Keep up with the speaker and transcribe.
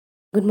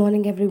Good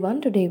morning, everyone.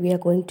 Today we are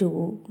going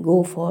to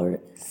go for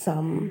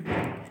some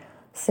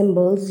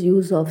symbols,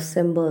 use of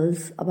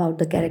symbols about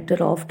the character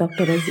of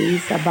Dr.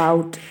 Aziz,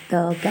 about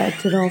the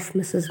character of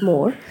Mrs.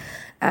 Moore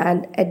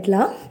and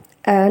Edla,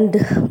 and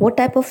what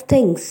type of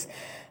things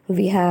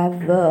we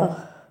have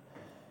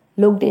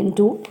looked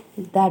into,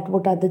 that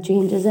what are the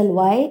changes and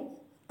why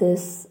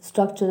this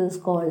structure is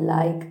called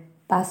like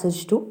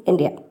passage to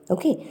India.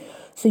 Okay,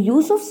 so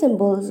use of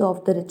symbols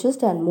of the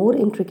richest and more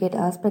intricate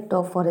aspect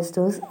of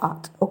Forrester's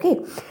art. Okay,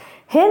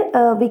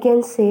 here we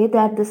can say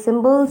that the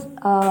symbols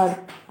are,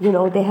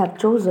 they have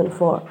chosen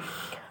for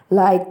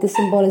like the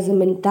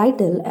symbolism in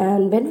title,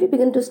 and when we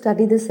begin to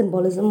study the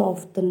symbolism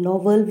of the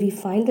novel, we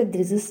find that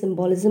there is a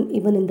symbolism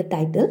even in the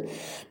title,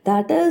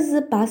 that is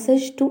the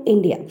passage to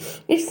India.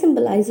 It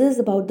symbolizes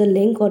about the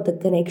link or the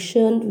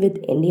connection with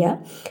India,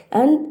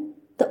 and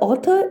the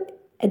author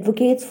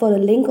advocates for a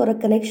link or a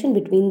connection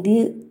between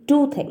the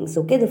two things.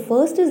 Okay, the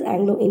first is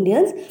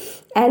Anglo-Indians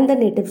and the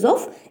natives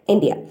of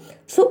India.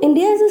 So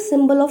India is a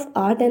symbol of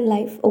art and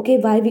life. Okay,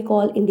 why we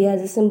call India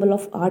as a symbol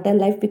of art and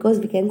life? Because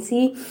we can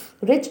see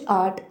rich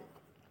art,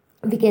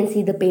 we can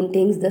see the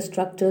paintings, the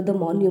structure, the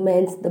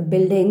monuments, the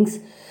buildings,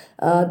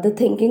 the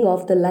thinking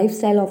of the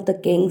lifestyle of the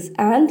kings,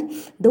 and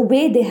the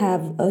way they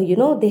have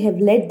they have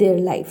led their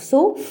life.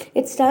 So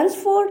it stands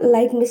for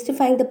like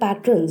mystifying the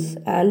patrons,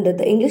 and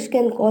the English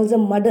can call a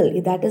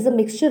muddle, that is a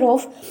mixture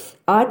of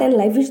art and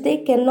life which they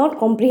cannot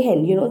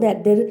comprehend,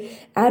 that their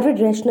arid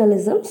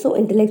rationalism. So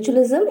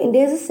intellectualism,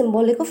 India is a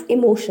symbolic of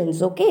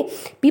emotions. Okay,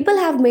 people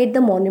have made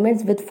the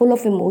monuments with full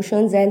of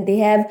emotions, and they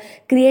have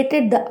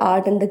created the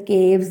art in the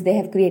caves, they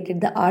have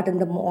created the art in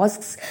the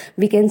mosques.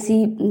 We can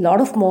see a lot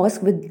of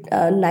mosques with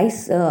nice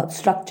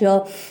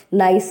structure,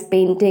 nice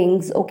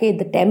paintings. Okay,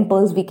 the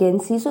temples we can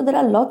see. So there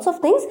are lots of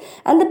things,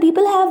 and the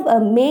people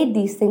have made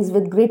these things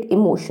with great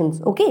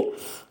emotions. Okay,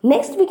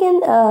 next we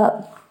can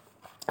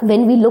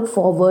when we look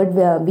forward,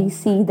 we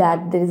see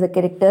that there is a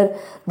character,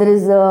 there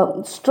is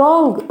a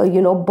strong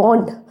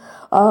bond,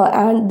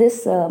 and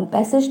this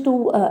passage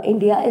to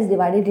India is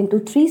divided into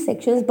three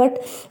sections.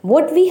 But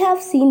what we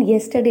have seen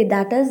yesterday,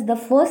 that is the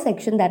first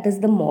section, that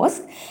is the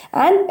mosque,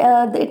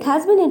 and it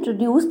has been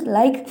introduced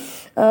like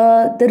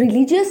the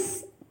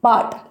religious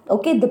part.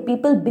 Okay, the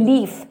people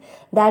believe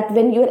that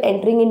when you're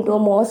entering into a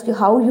mosque,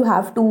 how you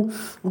have to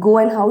go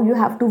and how you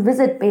have to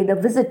pay the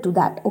visit to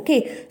that.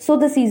 Okay, so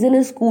the season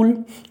is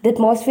cool, the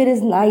atmosphere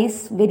is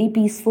nice, very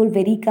peaceful,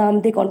 very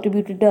calm. They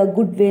contributed a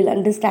goodwill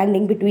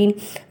understanding between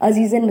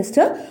Aziz and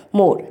Mr.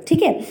 Moore.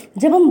 ठीक है,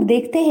 जब हम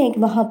देखते हैं कि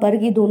वहाँ पर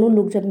ये दोनों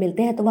लोग जब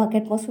मिलते हैं तो वहाँ का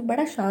एटमॉस्फेयर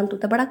बड़ा शांत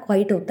होता है, बड़ा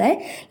क्वाइट होता है,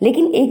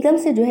 लेकिन एकदम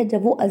से जो है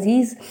जब वो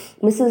अजीज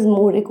मिसेस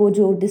मोर को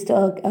जो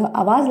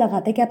आवाज़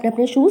लगाते हैं कि आपने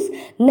अपने शूज़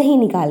नहीं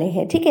निकाले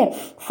हैं. ठीक है,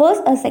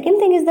 first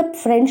second thing is the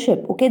friendship.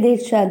 Okay,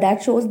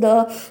 that shows the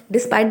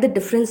despite the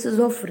differences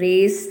of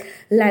race,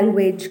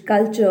 language,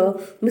 culture,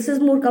 Mrs.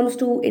 Moore comes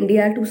to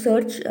India to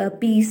search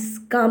peace,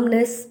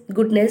 calmness,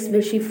 goodness,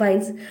 where she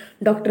finds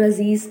Dr.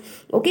 Aziz.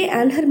 Okay,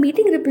 and her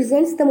meeting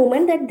represents the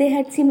moment that they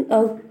had seen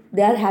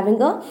they are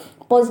having a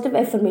positive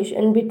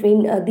affirmation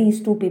between these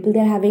two people.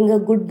 They're having a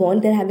good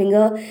bond, they're having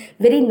a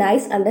very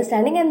nice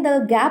understanding, and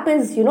the gap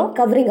is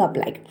covering up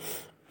like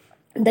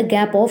the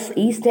gap of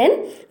east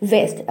and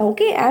west.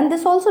 Okay, and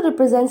this also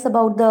represents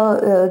about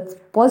the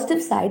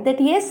positive side,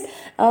 that yes,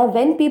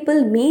 when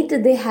people meet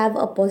they have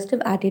a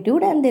positive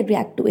attitude and they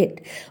react to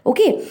it.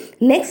 Okay,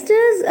 next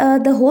is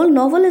the whole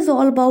novel is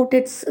all about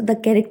its the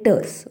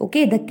characters.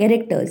 Okay, the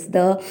characters,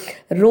 the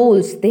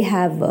roles they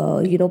have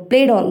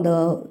played on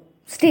the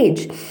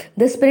stage,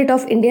 the spirit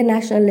of Indian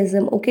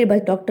nationalism. Okay,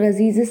 but Dr.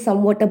 Aziz is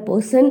somewhat a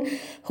person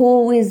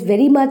who is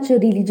very much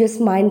religious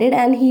minded,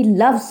 and he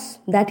loves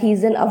that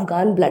he's an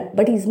Afghan blood,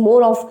 but he's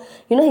more of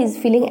he's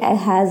feeling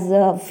has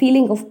a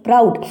feeling of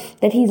proud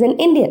that he's an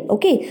Indian.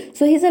 Okay,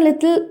 so he's a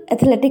little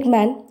athletic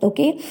man.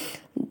 Okay,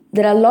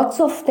 there are lots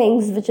of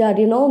things which are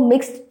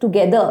mixed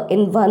together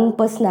in one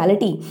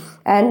personality,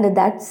 and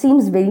that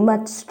seems very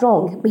much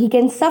strong. He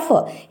can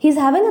suffer, he's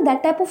having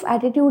that type of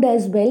attitude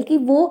as well कि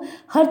वो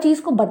हर चीज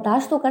को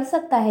बर्दाश्त तो कर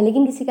सकता है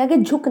लेकिन किसी के आगे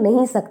झुक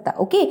नहीं सकता.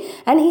 Okay,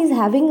 and he's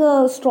having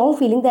a strong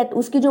feeling that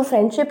उसकी जो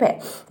फ्रेंडशिप है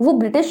वो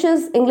ब्रिटिश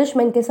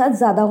इंग्लिशमैन के साथ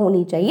ज्यादा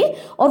होनी चाहिए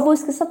और वो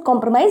इसके साथ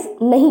कॉम्प्रोमाइज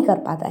नहीं कर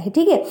पाता है.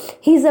 ठीक है,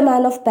 he is a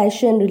man of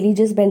passion,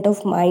 religious bent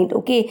of mind.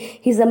 Okay,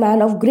 he is a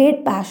man of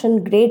great passion,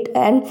 great,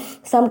 and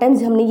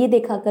sometimes हमने ये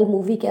देखा कल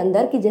मूवी के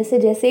अंदर कि जैसे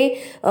जैसे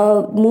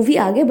मूवी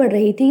आगे बढ़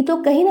रही थी तो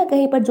कहीं ना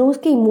कहीं पर जो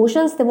उसके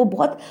इमोशंस थे वो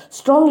बहुत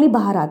स्ट्रांगली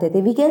बाहर आते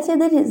थे. We can say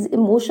that his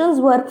emotions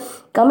were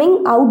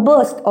coming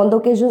outburst on the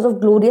occasions of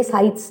glorious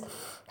Heights.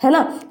 है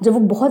ना, जब वो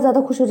बहुत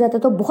ज़्यादा खुश हो जाता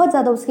है तो बहुत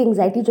ज़्यादा उसकी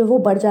एंग्जाइटी जो है वो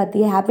बढ़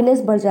जाती है,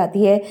 हैप्पीनेस बढ़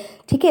जाती है.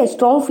 ठीक है,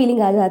 स्ट्रॉन्ग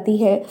फीलिंग आ जाती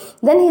है.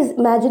 Then his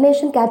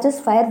imagination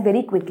catches fire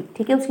very quickly.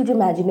 ठीक है, उसकी जो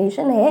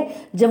इमेजिनेशन है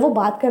जब वो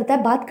बात करता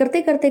है, बात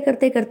करते करते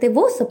करते करते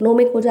वो सपनों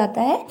में खो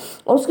जाता है,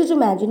 और उसकी जो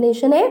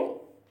इमेजिनेशन है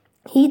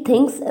he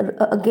thinks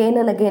again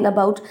and again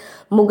about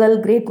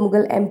great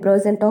Mughal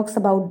emperors and talks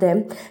about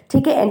them.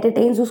 ठीक है,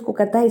 entertains उसको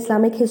करता है,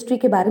 इस्लामिक हिस्ट्री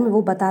के बारे में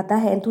वो बताता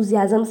है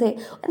enthusiasm से,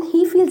 and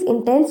he feels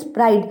intense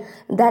pride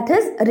that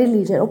his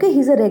religion, okay,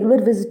 he's a regular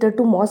visitor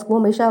to mosque, वो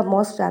हमेशा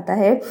mosque जाता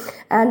है,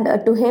 and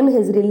to him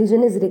his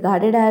religion is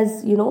regarded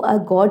as, you know, a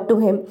god to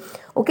him.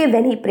 Okay,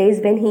 when he prays,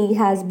 when he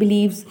has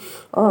beliefs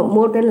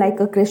more than like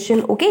a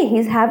Christian. Okay,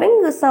 he's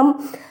having some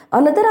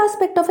another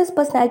aspect of his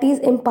personality is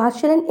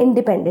impartial and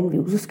independent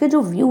views. उसके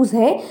जो views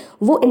हैं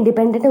वो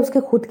independent है, उसके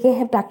खुद के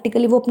हैं,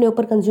 practically वो अपने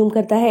ऊपर consume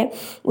करता है,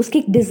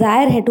 उसकी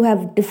desire है to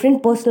have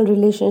different personal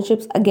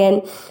relationships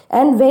again.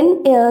 And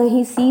when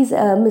he sees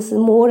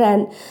Mrs. Moore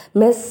and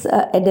Miss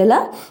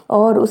Adela,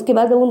 और उसके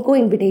बाद वो उनको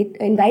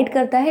invite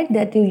करता है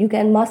that you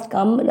can must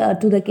come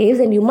to the caves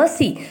and you must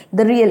see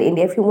the real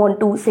India if you want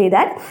to say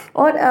that.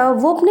 और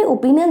वो अपने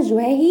opinions जो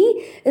है, he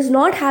is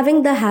not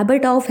having the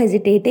habit of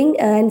hesitating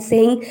and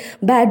saying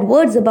bad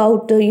words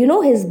about you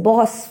know his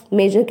boss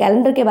major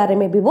calendar के बारे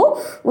में भी वो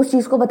उस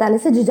चीज़ को बताने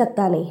से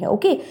झिझकता नहीं है.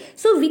 Okay,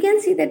 so we can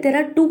see that there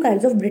are two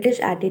kinds of British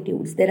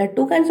attitudes. There are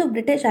two kinds of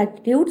British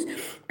attitudes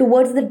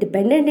towards the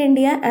dependent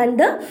India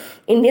and the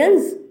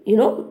Indians, you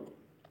know,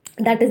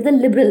 that is the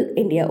liberal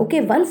India. Okay,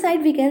 one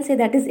side we can say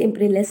that is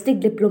imperialistic,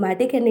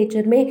 diplomatic है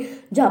nature में,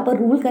 जहाँ पर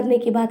rule करने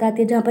की बात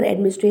आती है, जहाँ पर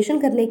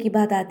administration करने की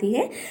बात आती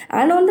है.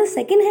 And on the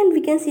second hand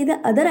we can see the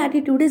other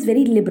attitude is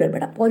very liberal,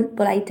 बड़ा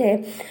polite है,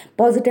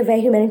 positive है,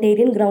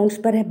 humanitarian grounds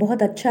पर है,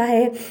 बहुत अच्छा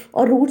है,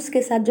 और roots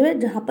के साथ जो है,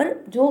 जहाँ पर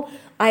जो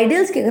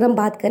आइडियल्स की अगर हम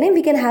बात करें,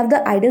 we can have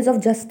the ideals of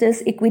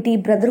justice, equity,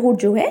 brotherhood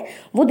जो है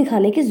वो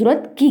दिखाने की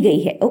जरूरत की गई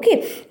है. Okay,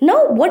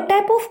 now what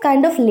type of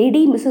kind of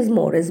lady Mrs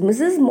Moore is?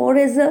 Mrs Moore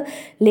is a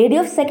lady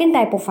of second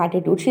type of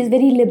attitude. She is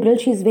very liberal,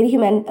 she is very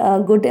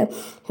good,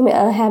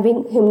 having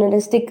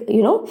humanistic,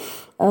 you know,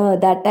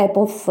 that type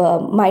of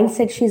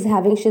mindset she's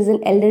having. She's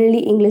an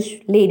elderly English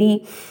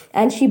lady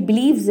and she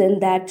believes in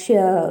that.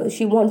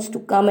 She wants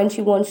to come and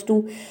she wants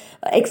to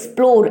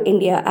explore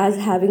India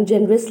as having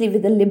generously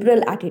with a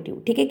liberal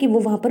attitude. ठीक है, कि वो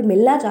वहाँ पर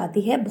मिलना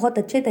चाहती है बहुत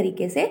अच्छे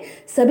तरीके से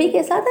सभी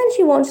के साथ, and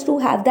she wants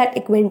to have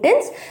that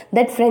acquaintance,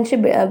 that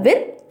friendship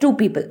with two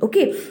people.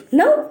 Okay,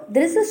 now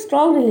there is a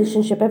strong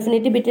relationship,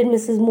 affinity between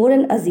Mrs. Moore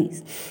and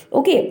Aziz.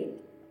 Okay,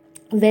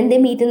 when they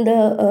meet in the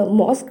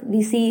mosque,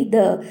 we see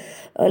the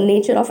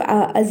nature of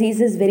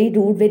Aziz is very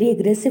rude, very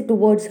aggressive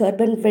towards her.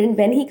 But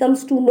when he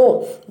comes to know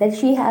that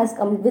she has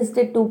come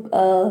visited to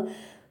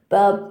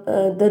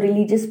the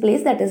religious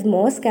place, that is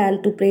mosque,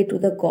 and to pray to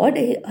the god,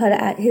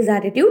 his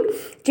attitude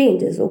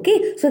changes.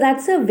 Okay, so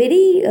that's a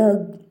very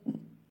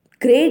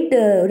great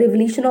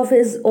revelation of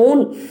his own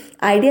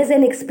ideas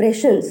and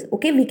expressions.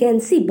 Okay, we can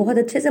see बहुत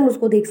अच्छे से हम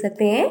उसको देख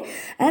सकते हैं.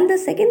 And the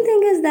second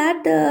thing is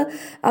that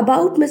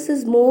about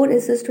Mrs. Moore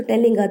is to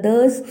telling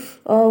others,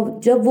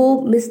 जब वो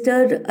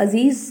मिस्टर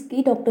अजीज़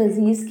की, डॉक्टर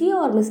अजीज़ की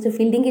और मिस्टर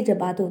फील्डिंग की जब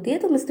बात होती है,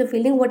 तो mister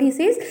fielding what he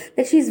says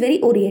that she is very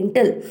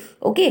oriental.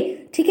 Okay,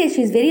 ठीक है,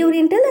 she is very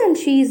oriental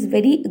and she is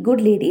very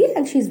good lady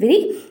and she is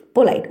very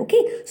polite.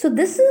 Okay, so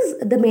this is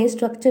the main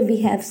structure we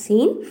have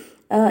seen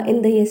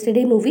in the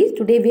yesterday movies.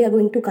 Today we are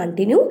going to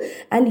continue,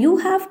 and you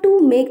have to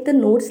make the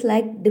notes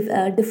like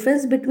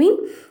difference between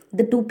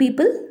the two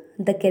people,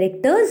 the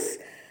characters,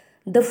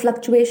 the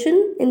fluctuation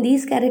in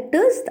these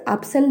characters, the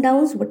ups and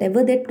downs,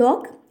 whatever they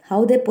talk,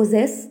 how they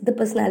possess the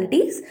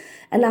personalities,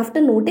 and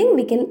after noting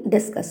we can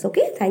discuss.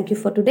 Okay, thank you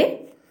for today.